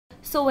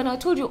So when I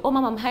told you, oh,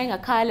 Mom, I'm hiring a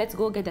car, let's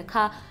go get the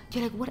car,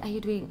 you're like, what are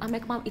you doing? I'm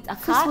like, Mom, it's a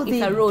car,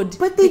 it's a road.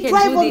 But they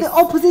drive on the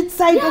opposite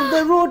side of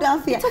the road,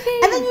 Althea. It's okay.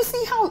 And then you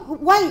see how,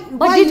 why? But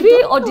why did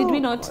we or did we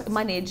not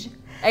manage?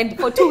 And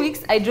for 2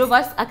 weeks, I drove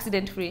us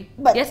accident-free.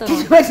 Yes or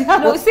no?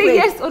 No, say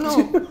yes or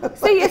no.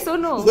 Say yes or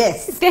no.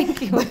 Yes.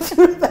 Thank you. But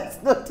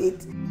that's not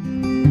it.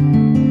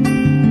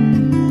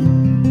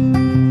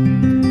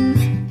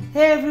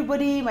 Hey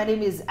everybody, my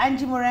name is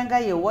Angie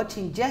Murenga. You're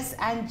watching Just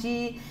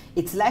Angie.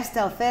 It's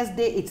Lifestyle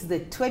Thursday. It's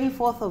the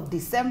 24th of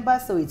December,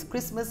 so it's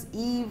Christmas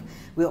Eve.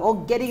 We're all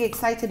getting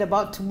excited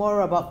about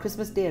tomorrow, about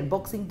Christmas Day and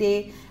Boxing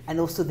Day, and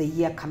also the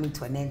year coming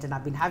to an end. And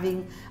I've been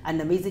having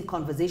an amazing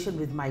conversation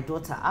with my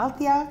daughter,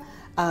 Althea.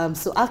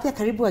 So Althea,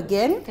 karibu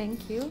again.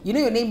 Thank you. You know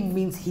your name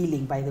means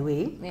healing, by the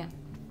way. Yeah.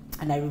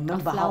 And I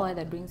remember a flower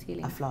that brings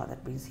healing. A flower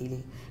that brings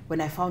healing. When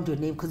I found your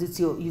name, because it's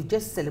you've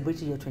just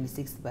celebrated your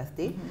 26th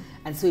birthday,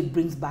 and so it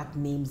brings back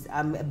names,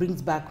 it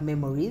brings back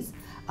memories.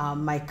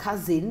 My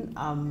cousin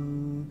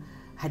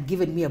had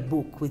given me a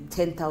book with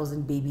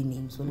 10,000 baby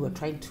names when we were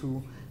trying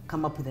to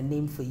come up with a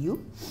name for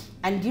you.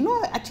 And you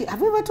know, actually,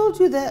 have I ever told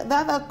you the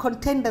other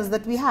contenders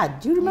that we had?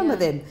 Do you remember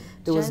them?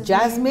 There was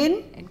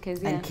Jasmine and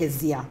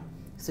Kezia.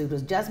 So it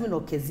was Jasmine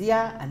or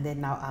Kezia, and then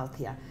now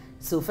Althea.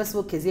 So first of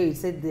all, Kezia, you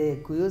said the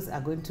Kuyos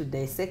are going to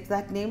dissect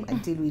that name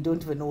until we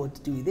don't even know what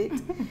to do with it.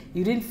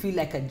 You didn't feel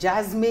like a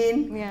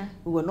Jasmine. Yeah.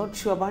 We were not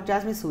sure about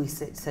Jasmine, so we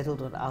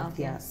settled on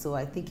Althea. So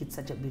I think it's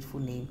such a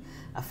beautiful name,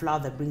 a flower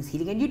that brings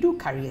healing. And you do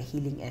carry a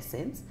healing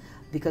essence,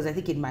 because I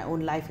think in my own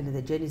life and in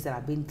the journeys that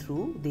I've been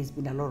through, there's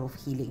been a lot of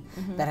healing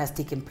that has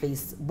taken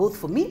place, both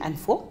for me and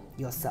for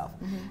yourself.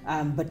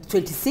 But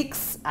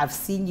 26, I've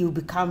seen you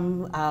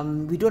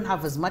become, we don't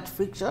have as much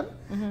friction.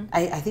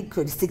 I think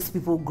 26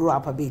 people grow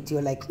up a bit.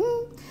 You're like,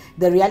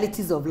 the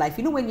realities of life.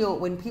 You know,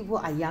 when people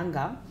are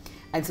younger,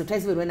 and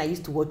sometimes when I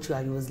used to watch you,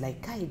 I was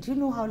like, Kai, do you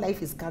know how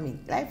life is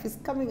coming? Life is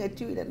coming at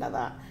you in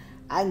another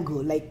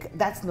angle. Like,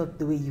 that's not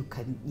the way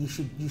you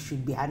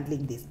should be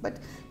handling this. But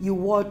you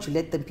watch, you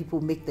let them,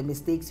 people make the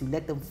mistakes, you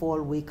let them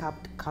fall, wake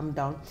up, calm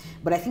down.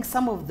 But I think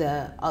some of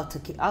the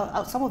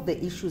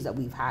issues that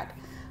we've had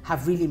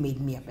have really made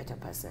me a better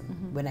person.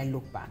 When I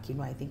look back, you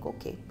know, I think,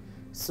 okay,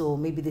 so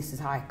maybe this is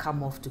how I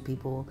come off to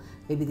people.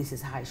 Maybe this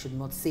is how I should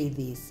not say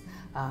this.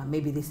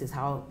 Maybe this is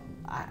how,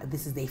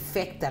 this is the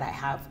effect that I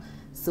have.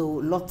 So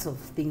lots of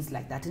things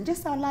like that, and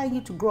just allowing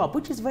you to grow up,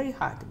 which is very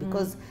hard,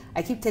 because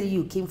I keep telling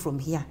you came from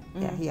here.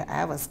 Here I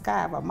have a scar,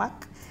 I have a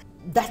mark.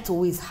 That's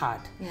always hard.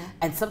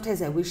 And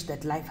sometimes I wish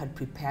that life had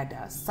prepared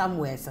us.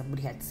 Somewhere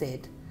somebody had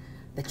said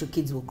that your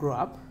kids will grow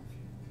up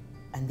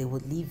and they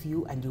will leave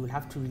you and you will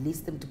have to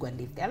release them to go and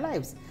live their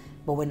lives.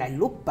 But when I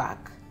look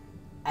back,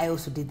 I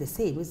also did the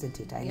same,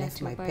 isn't it? I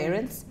left my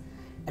parents.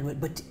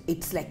 But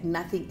it's like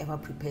nothing ever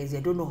prepares you.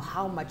 I don't know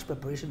how much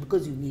preparation,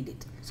 because you need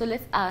it. So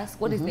let's ask,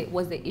 what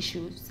was the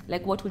issues?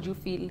 Like, what would you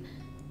feel?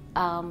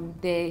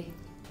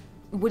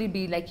 Would it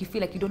be like you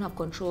feel like you don't have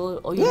control,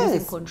 or you're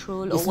losing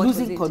control, or it's what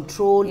losing was it?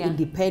 control,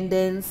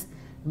 independence,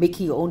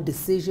 making your own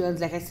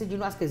decisions. Like I said, you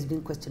know, us guys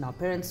didn't question our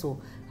parents,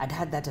 so I'd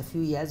had that a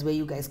few years where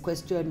you guys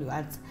question, you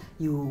answer,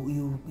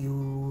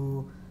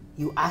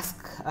 you ask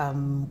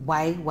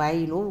why,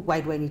 you know,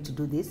 why do I need to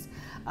do this?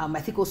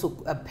 I think also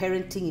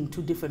parenting in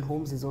two different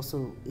homes is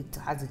also, it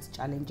has its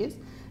challenges,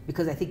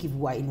 because I think if we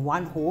were in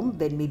one home,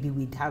 then maybe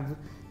we'd have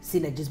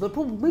synergies, but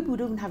maybe we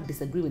don't have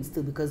disagreements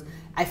still, because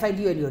I find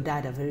you and your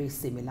dad are very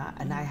similar,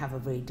 and I have a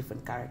very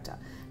different character.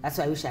 That's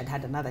why I wish I'd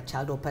had another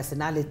child or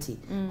personality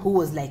who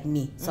was like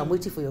me. So I'm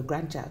waiting for your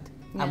grandchild.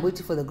 I'm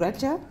waiting for the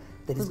grandchild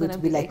that is going to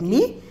be like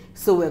me.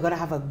 So we're going to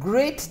have a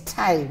great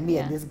time, me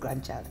and this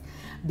grandchild.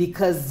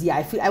 Because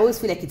I always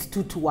feel like it's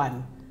 2 to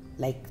 1,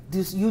 like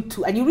this, you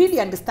two, and you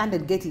really understand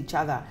and get each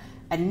other.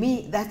 And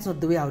me, that's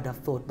not the way I would have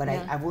thought, but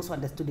I've also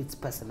understood its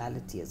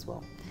personality as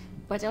well.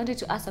 But I wanted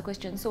to ask a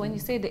question. So when you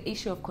say the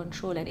issue of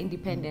control and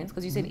independence,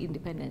 because you said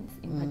independence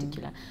in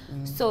particular,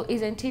 so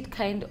isn't it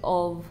kind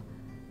of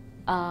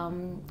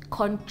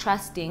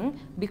contrasting?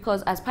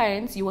 Because as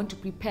parents, you want to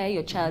prepare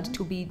your child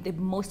to be the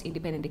most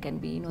independent they can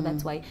be. You know,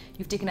 that's why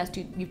you've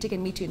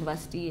taken me to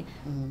university,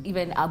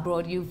 even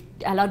abroad. You've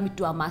allowed me to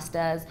do a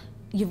master's.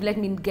 You've let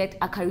me get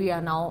a career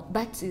now.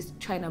 That is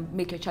trying to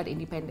make your child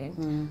independent.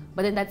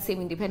 But then that same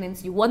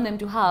independence you want them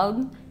to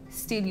have,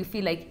 still you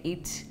feel like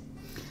it.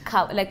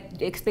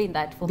 Like, explain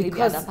that for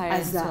maybe other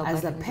parents.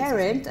 As a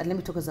parent, and let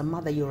me talk as a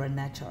mother, you're a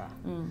nurturer.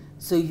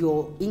 So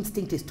your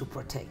instinct is to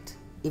protect.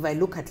 If I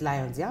look at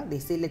lions, they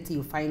say, let's say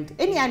you find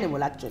any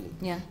animal actually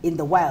in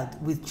the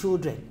wild with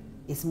children,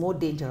 it's more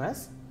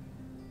dangerous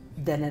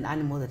than an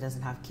animal that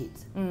doesn't have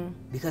kids,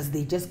 because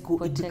they just go,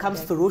 it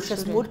becomes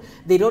ferocious mode.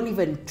 They don't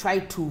even try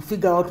to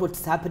figure out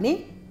what's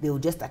happening. They will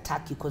just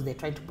attack you because they're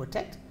trying to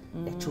protect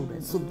their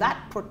children. So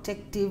that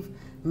protective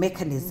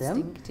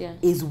mechanism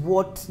is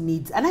what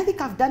needs, and I think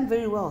I've done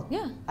very well.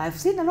 I've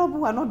seen a lot of people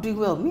who are not doing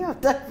well. Me,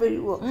 I've done very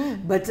well.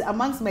 But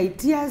amongst my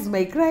tears,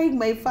 my crying,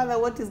 my father,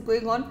 what is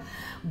going on?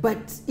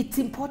 But it's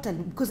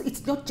important, because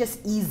it's not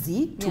just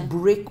easy to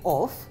break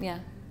off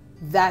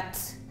that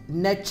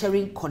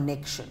nurturing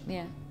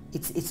connection.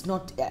 It's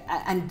not,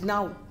 and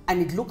now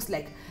and it looks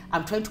like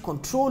I'm trying to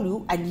control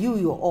you, and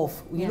you're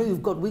off. You know,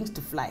 you've got wings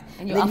to fly.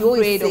 And you're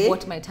afraid of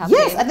what might happen.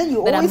 Yes, and then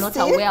you that always I'm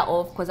not aware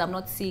of because I'm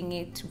not seeing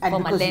it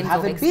from a lens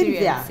of experience.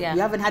 Been there.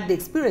 You haven't had the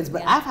experience,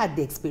 but I've had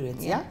the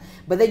experience. Yeah.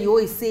 But then you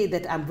always say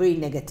that I'm very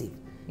negative.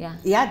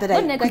 Yeah, that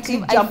not I negative,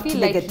 quickly jump I feel to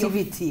like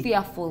negativity. You're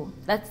fearful.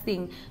 That's the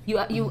thing.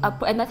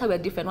 And that's how we're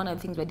different. One of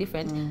the things we're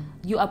different.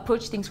 You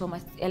approach things from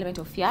an element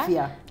of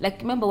fear.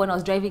 Like, remember when I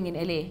was driving in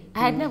LA? I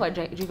had never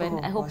driven.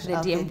 I hope the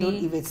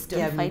DMV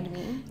don't find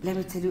me. Let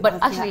me tell you.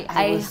 But actually,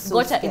 I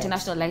got an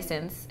international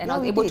license and I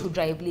was able to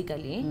drive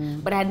legally,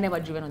 but I had never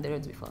driven on the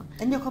roads before.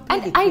 And you're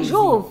completely crazy. I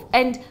drove.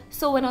 And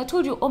so when I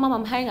told you, oh, Mom,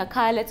 I'm hiring a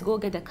car, let's go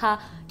get a car,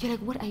 you're like,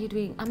 what are you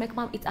doing? I'm like,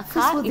 Mom, it's a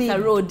car, it's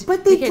a road.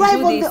 But they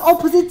drive on the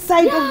opposite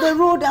side of the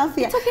road,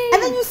 Althea. It's okay.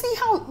 And then you see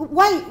how,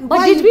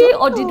 But did we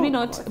or did we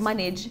not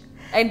manage?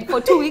 And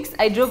for 2 weeks,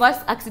 I drove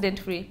us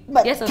accident-free.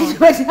 Yes or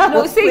no?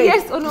 No, say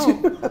yes or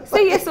no.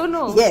 Say yes or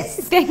no. Yes.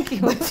 Thank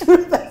you. But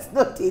that's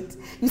not it.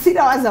 You see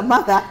now, as a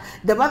mother,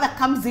 the mother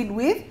comes in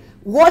with,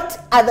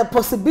 what are the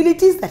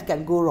possibilities that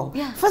can go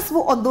wrong? First of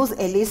all, on those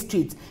LA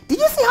streets, did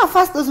you see how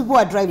fast those people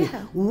are driving?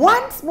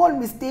 One small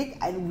mistake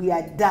and we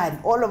are done.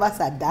 All of us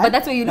are done. But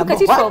that's where you look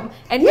at it from.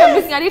 And here I'm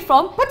looking at it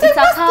from, but it's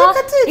a car,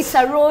 it's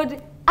a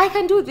road. I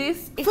can do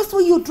this. First of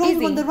all, you're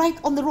driving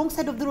on the wrong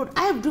side of the road.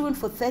 I have driven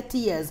for 30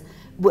 years,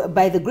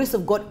 by the grace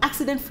of God,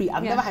 accident-free.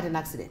 I've never had an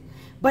accident.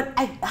 But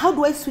how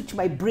do I switch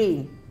my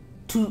brain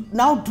to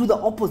now do the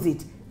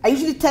opposite? I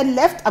usually turn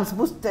left, I'm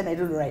supposed to turn, I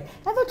don't know, right.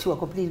 I thought you were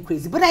completely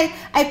crazy. But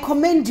I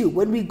commend you.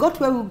 When we got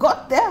where we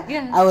got there,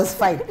 I was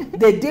fine.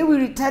 The day we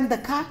returned the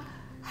car,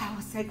 I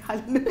was like,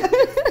 hallelujah,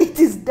 it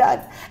is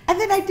done. And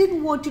then I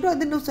didn't want,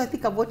 and then also I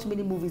think I've watched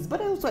many movies,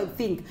 but I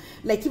think,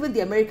 like even the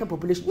American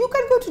population, you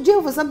can go to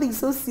jail for something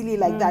so silly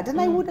like that, and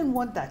I wouldn't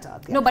want that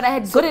out there. No, but I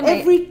had gotten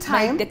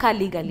the car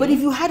legally. But if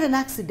you had an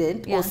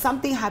accident or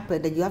something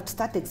happened and you have to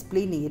start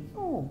explaining it,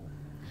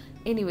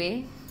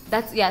 Anyway,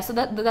 so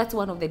that's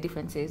one of the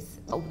differences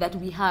that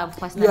we have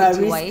personality-wise.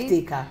 You're a risk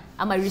taker.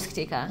 I'm a risk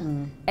taker.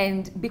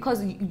 And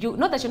because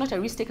not that you're not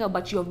a risk taker,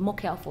 but you're more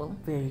careful.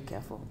 Very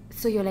careful.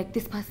 So you're like,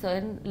 this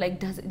person,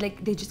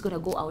 they're just gonna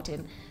go out.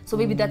 And so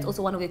maybe that's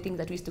also one of the things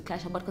that we used to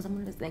clash about, because I'm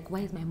always like, why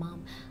is my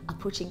mom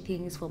approaching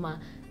things from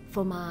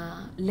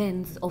a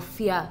lens of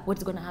fear?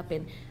 What's gonna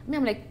happen?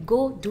 I'm like,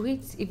 go do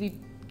it.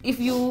 If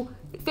you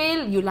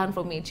fail, you learn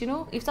from it,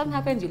 If something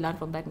happens, you learn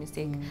from that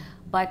mistake.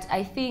 But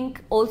I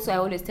think also I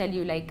always tell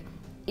you, like,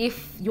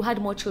 if you had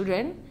more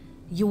children,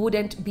 you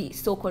wouldn't be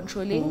so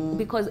controlling,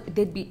 because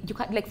you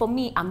can't, like, for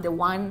me, I'm the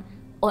one,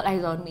 all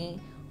eyes on me,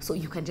 so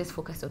you can just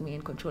focus on me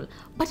and control.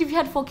 But if you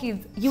had 4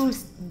 kids, you'll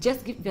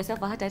just give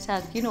yourself a heart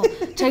attack,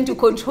 trying to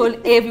control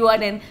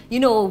everyone and,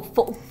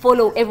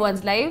 follow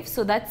everyone's life.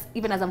 So that's,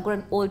 even as I've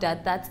grown older,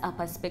 that's a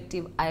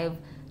perspective I've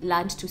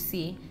learned to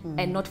see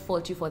and not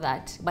fault you for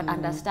that, but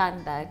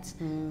understand that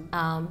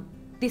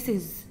this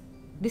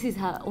is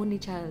her only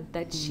child,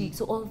 that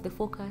so all of the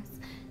focus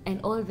and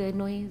all the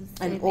noise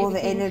and all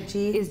the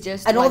energy is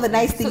just, and all the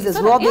nice things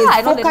as well.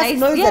 There's focus,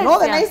 noise, and all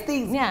the nice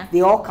things.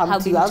 They all come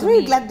to you. I was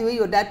really glad the way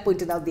your dad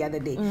pointed out the other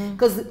day,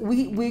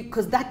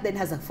 because that then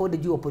has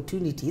afforded you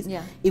opportunities.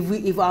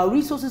 If our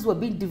resources were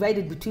being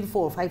divided between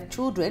 4 or 5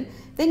 children,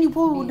 then you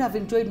probably wouldn't have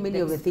enjoyed many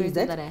of the things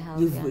that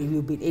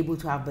you've been able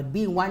to have. But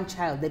being one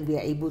child, then we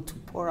are able to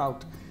pour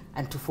out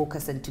and to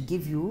focus and to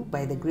give you,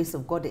 by the grace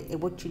of God,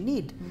 what you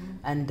need,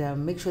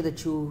 and make sure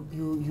that you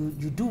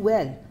do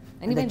well.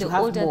 And even the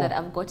older that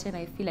I've gotten,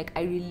 I feel like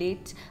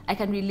I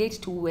can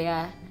relate to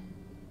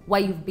why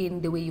you've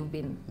been the way you've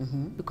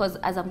been. Because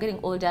as I'm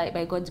getting older,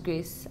 by God's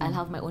grace, I'll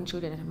have my own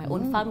children and my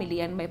own family,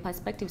 and my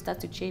perspective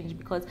starts to change,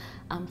 because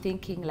I'm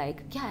thinking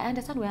like, I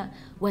understand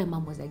why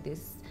Mom was like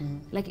this.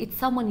 Like, it's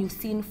someone you've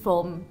seen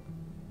from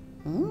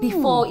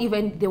before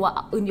even they were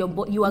in your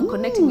body. You were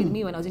connecting with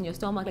me when I was in your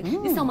stomach. Like,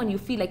 this is someone you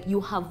feel like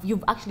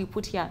you've actually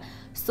put here.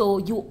 So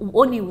you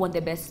only want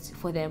the best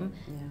for them.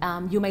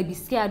 You might be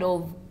scared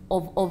of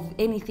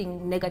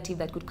anything negative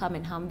that could come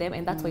and harm them,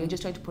 and that's why you're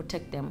just trying to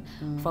protect them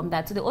from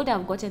that. So the older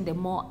I've gotten, the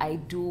more I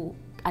do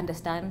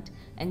understand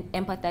and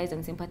empathize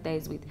and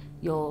sympathize with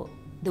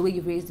the way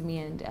you raised me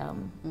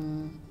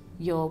and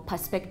your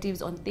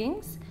perspectives on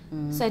things.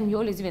 So, and you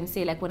always even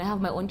say, like, when I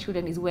have my own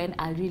children is when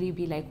I'll really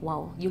be like,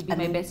 wow, you'll be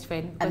my best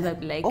friend, because I'll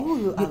be like,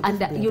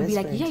 you'll be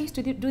like, I used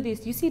to do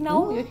this, you see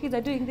now your kids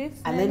are doing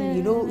this, and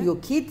then your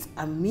kids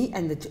and me,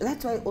 and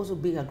that's why also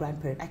being a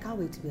grandparent, I can't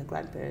wait to be a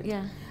grandparent.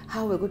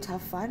 How we're going to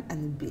have fun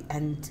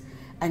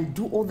and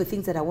do all the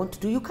things that I want to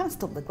do. You can't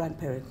stop the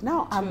grandparent.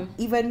 Now I'm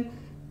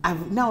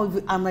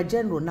a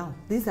general now.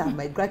 These are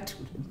my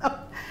grandchildren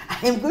now.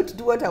 I am going to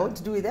do what I want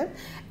to do with them,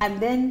 and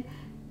then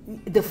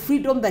the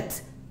freedom that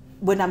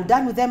when I'm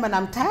done with them and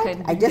I'm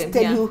tired, I just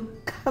tell you,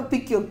 come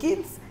pick your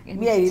kids.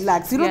 Me, I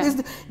relax.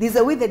 There's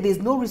a way that there's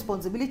no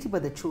responsibility,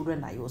 but the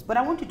children are yours. But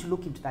I want you to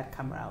look into that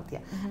camera out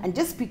there and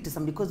just speak to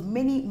somebody, because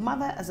many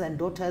mothers and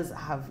daughters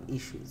have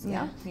issues.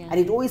 And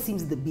it always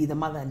seems to be the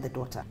mother and the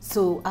daughter.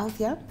 So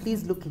Althea,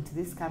 please look into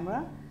this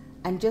camera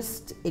and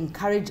just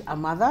encourage a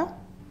mother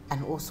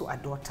and also a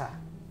daughter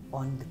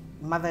on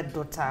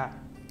mother-daughter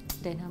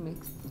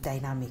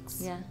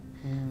Dynamics. Yeah.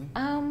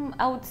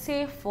 I would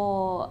say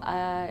for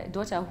a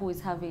daughter who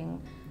is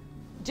having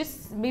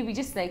maybe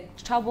like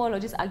trouble or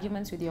just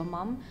arguments with your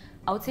mom,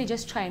 I would say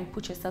just try and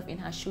put yourself in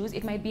her shoes.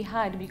 It might be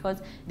hard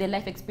because the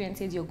life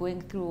experiences you're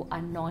going through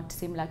are not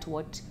similar to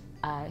what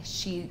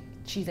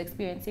she's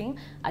experiencing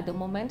at the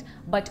moment.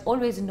 But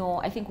always know,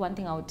 I think one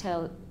thing I would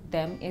tell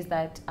them is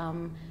that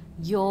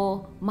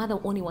your mother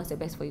only wants the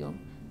best for you.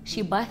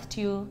 She birthed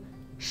you,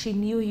 she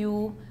knew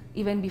you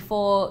even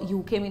before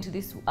you came into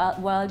this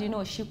world. You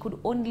know, she could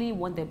only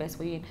want the best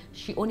for you.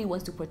 She only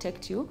wants to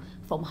protect you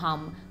from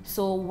harm.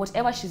 So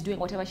whatever she's doing,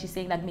 whatever she's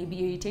saying that may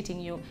be irritating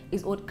you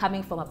is all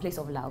coming from a place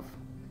of love.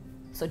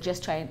 So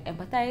just try and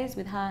empathize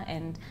with her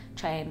and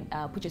try and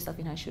put yourself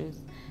in her shoes.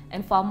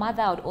 And for a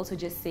mother, I would also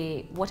just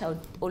say what I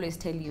would always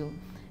tell you.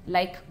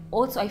 Like,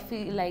 also I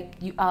feel like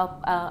you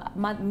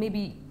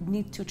maybe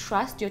need to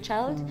trust your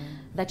child,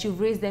 that you've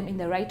raised them in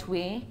the right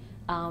way,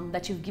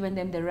 that you've given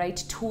them the right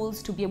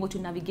tools to be able to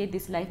navigate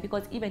this life,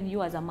 because even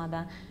you as a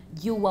mother,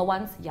 you were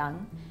once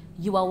young,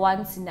 you were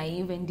once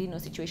naive and didn't know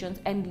situations,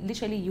 and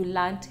literally you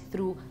learned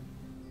through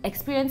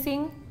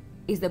experiencing.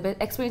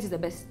 Experience is the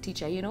best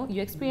teacher, you know.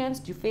 You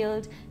experienced, you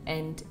failed,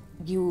 and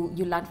you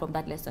learn from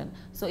that lesson.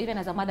 So even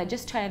as a mother,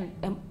 just try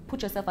and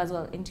put yourself as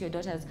well into your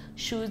daughter's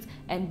shoes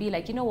and be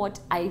like, you know what,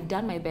 I've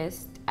done my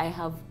best, I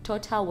have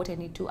taught her what I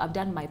need to, I've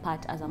done my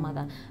part as a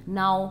mother.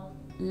 Now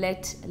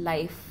let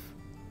life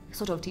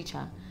sort of teach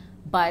her,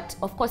 but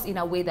of course in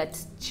a way that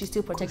she's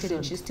still protected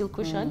and she's still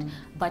cushioned,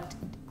 but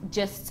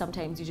just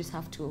sometimes you just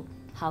have to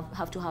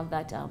have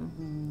that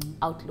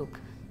outlook.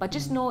 But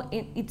just know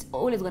it's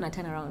always going to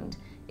turn around.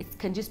 It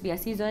can just be a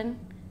season,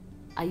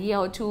 a year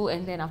or two,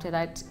 and then after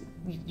that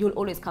you'll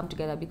always come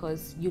together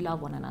because you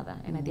love one another.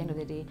 And at the end of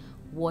the day,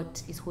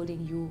 what is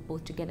holding you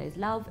both together is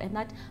love, and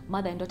that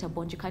mother and daughter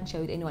bond you can't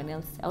share with anyone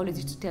else. I always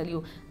used to tell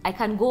you, I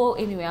can go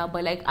anywhere,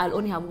 but like I'll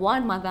only have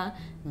one mother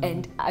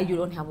and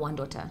you'll only have one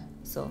daughter.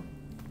 So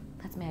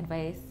that's my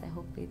advice. I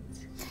hope it.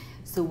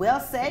 So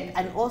well said.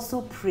 And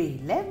also pray.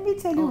 Let me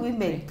tell you,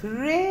 women,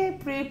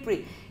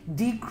 pray.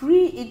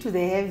 Decree into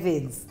the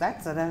heavens.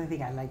 That's another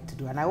thing I like to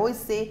do. And I always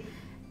say,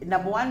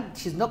 number one,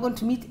 she's not going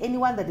to meet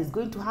anyone that is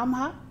going to harm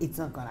her. It's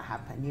not going to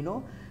happen, you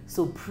know.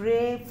 So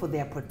pray for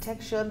their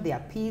protection, their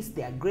peace,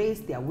 their grace,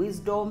 their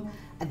wisdom,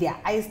 and their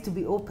eyes to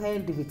be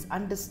opened if it's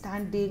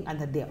understanding, and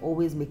that they're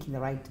always making the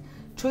right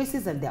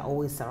choices and they're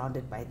always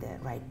surrounded by the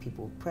right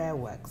people. Prayer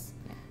works.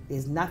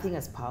 There's nothing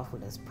as powerful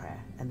as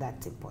prayer, and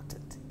that's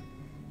important.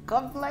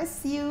 God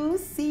bless you.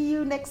 See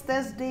you next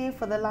Thursday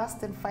for the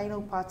last and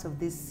final part of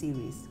this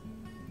series.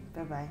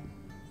 Bye-bye.